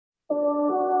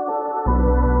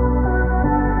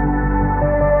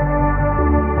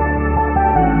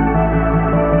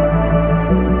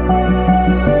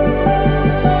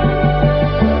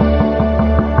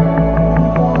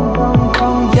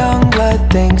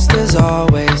thinks there's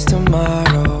always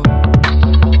tomorrow.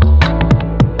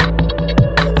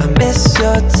 I miss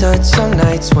your touch on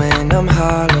nights when I'm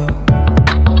hollow.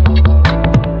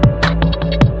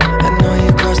 I know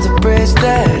you crossed the bridge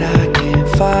that I can't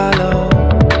follow.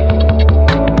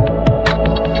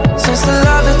 Since the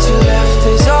love that you left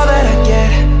is all that I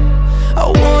get, I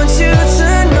want you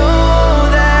to know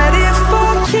that if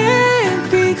I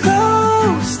can't be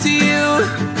close to you,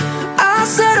 I'll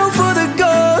settle for the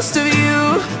ghost of you.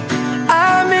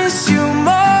 I miss you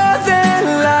more than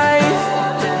life.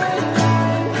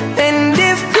 And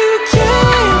if you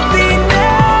can't be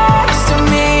next to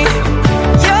me,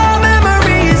 your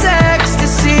memory is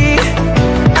ecstasy.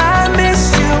 I miss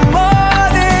you more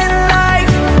than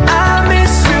life. I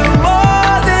miss you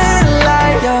more than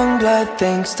life. Young blood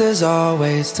thinks there's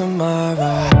always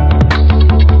tomorrow.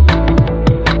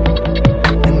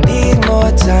 I need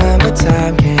more time, but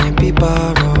time can't be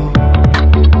borrowed.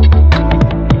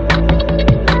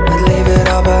 I'd leave it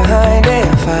all behind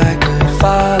if I could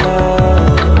follow.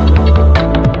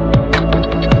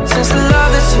 Since the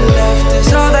love that you left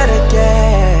is all that I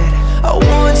get, I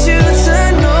want you to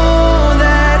know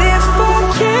that if I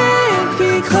can't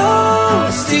be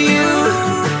close to you,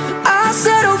 I'll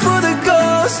settle for the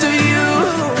ghost of you.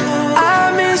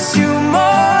 I miss you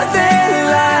more than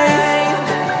life,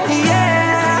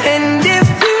 yeah. And if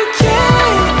you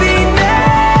can't be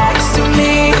next to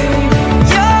me,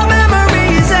 your memory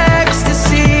is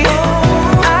ecstasy.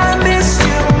 I miss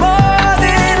you more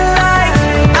than life.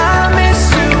 I miss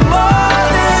you more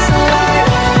than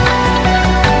life.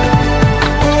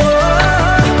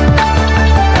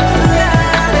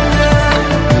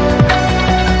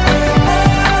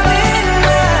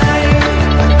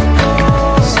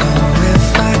 So if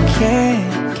I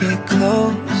can't get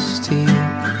close to you,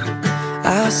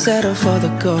 I'll settle for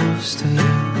the ghost of you.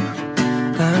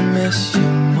 I miss you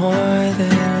more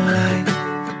than life.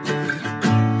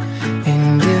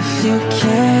 And if you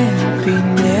can't be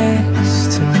next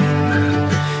to me,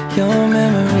 your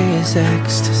memory is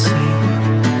ecstasy.